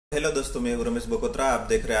Hello दोस्तों, मैं हूं रमेश बकोत्रा। आप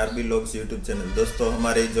देख रहे हैं आरबी लोग्स यूट्यूब चैनल। दोस्तों,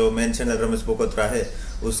 हमारे जो मेन चैनल रमेश बकोत्रा है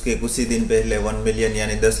उसके कुछ ही दिन पहले 1 मिलियन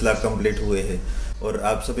यानी 10 लाख कंप्लीट हुए हैं। और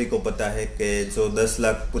आप सभी को पता है कि जो 10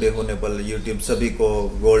 लाख पूरे होने पर यूट्यूब सभी को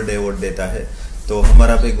गोल्ड अवार्ड देता है, तो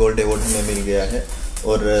हमारा भी गोल्ड अवार्ड हमें मिल गया है।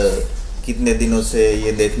 और कितने दिनों से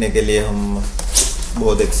ये देखने के लिए हम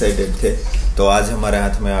बहुत एक्साइटेड थे, तो आज हमारे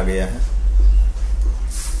हाथ में आ गया है।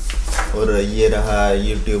 और ये रहा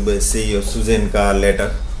यूट्यूब CEO सुजैन का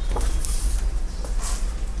लेटर,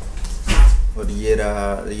 और ये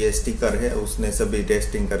रहा ये स्टिकर है, उसने सभी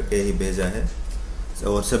टेस्टिंग करके ही भेजा है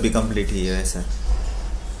और सभी कंप्लीट ही है ऐसा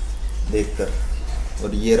देखकर।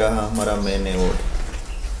 और ये रहा हमारा मेन अवार्ड।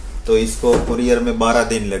 तो इसको कुरियर में 12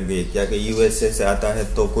 दिन लग गए, क्या कि USA से आता है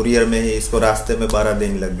तो कुरियर में ही इसको रास्ते में 12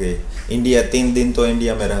 दिन लग गए। इंडिया 3 दिन तो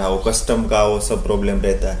इंडिया में रहा, वो कस्टम का वो सब प्रॉब्लम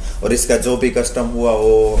रहता है। और इसका जो भी कस्टम हुआ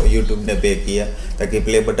वो यूट्यूब ने पे किया, ताकि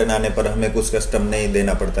प्ले बटन आने पर हमें कुछ कस्टम नहीं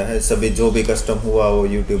देना पड़ता है। सभी जो भी कस्टम हुआ वो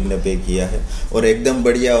यूट्यूब ने पे किया है। और एकदम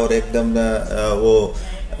बढ़िया, और एकदम वो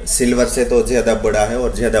सिल्वर से तो ज़्यादा बड़ा है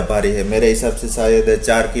और ज़्यादा भारी है। मेरे हिसाब से शायद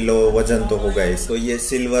 4 किलो वजन तो होगा इसको। ये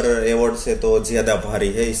सिल्वर अवार्ड से तो ज़्यादा भारी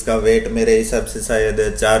है। इसका वेट मेरे हिसाब से शायद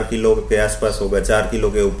 4 किलो के आसपास होगा, 4 किलो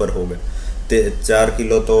के ऊपर होगा। 4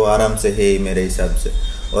 किलो तो आराम से है ही मेरे हिसाब से।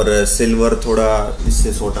 और सिल्वर थोड़ा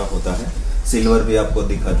इससे छोटा होता है। सिल्वर भी आपको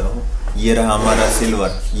दिखाता हूँ। ये रहा हमारा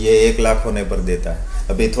सिल्वर, ये 1 लाख होने पर देता है।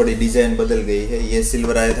 अभी थोड़ी डिजाइन बदल गई है। ये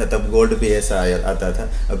सिल्वर आया था तब गोल्ड भी ऐसा आता था,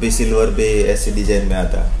 अभी सिल्वर भी ऐसी डिजाइन में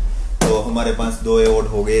आता है। तो हमारे पास 2 अवार्ड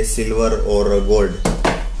हो गए, सिल्वर और गोल्ड।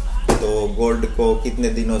 तो गोल्ड को कितने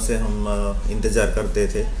दिनों से हम इंतजार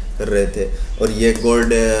कर रहे थे। और ये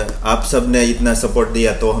गोल्ड आप सब ने इतना सपोर्ट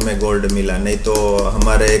दिया तो हमें गोल्ड मिला, नहीं तो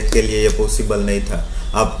हमारे एक के लिए ये पॉसिबल नहीं था।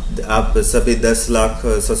 आप सभी 10 लाख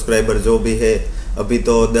सब्सक्राइबर जो भी है, अभी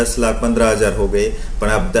तो 10,15,000 हो गए, पर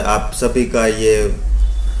आप सभी का ये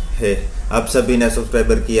है, आप सभी ने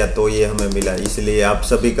सब्सक्राइबर किया तो ये हमें मिला। इसलिए आप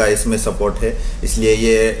सभी का इसमें सपोर्ट है, इसलिए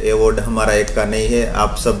ये अवार्ड हमारा एक का नहीं है,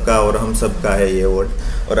 आप सबका और हम सबका है ये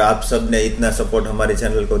अवार्ड। और आप सब ने इतना सपोर्ट हमारे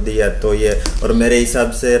चैनल को दिया तो ये, और मेरे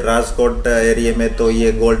हिसाब से राजकोट एरिया में तो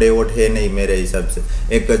ये गोल्ड अवार्ड है नहीं मेरे हिसाब से।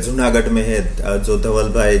 एक जूनागढ़ में है, जो धवल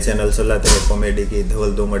भाई चैनल चलाते हैं कॉमेडी की,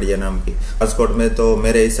 धवल दोमड़िया नाम की। राजकोट में तो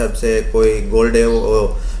मेरे हिसाब से कोई गोल्ड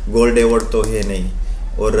अवार्ड तो है नहीं।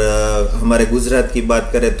 और हमारे गुजरात की बात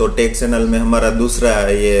करें तो टेक चैनल में हमारा दूसरा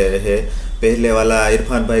ये है। पहले वाला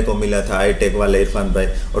इरफान भाई को मिला था, हाईटेक वाले इरफान भाई,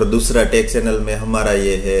 और दूसरा टेक चैनल में हमारा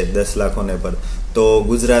ये है 10 लाख होने पर। तो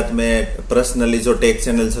गुजरात में पर्सनली जो टेक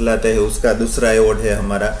चैनल चलाते हैं उसका दूसरा अवार्ड है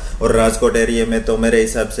हमारा। और राजकोट एरिया में तो मेरे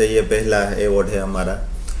हिसाब से ये पहला अवार्ड है हमारा।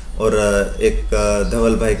 और एक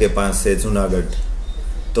धवल भाई के पास है जूनागढ़।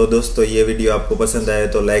 तो दोस्तों, ये वीडियो आपको पसंद आए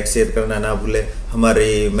तो लाइक शेयर करना ना भूले।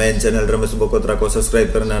 हमारी मेन चैनल रमेश बकोत्रा को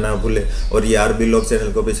सब्सक्राइब करना ना भूले, और ये आरबी लोग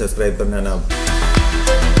चैनल को भी सब्सक्राइब करना ना भूले।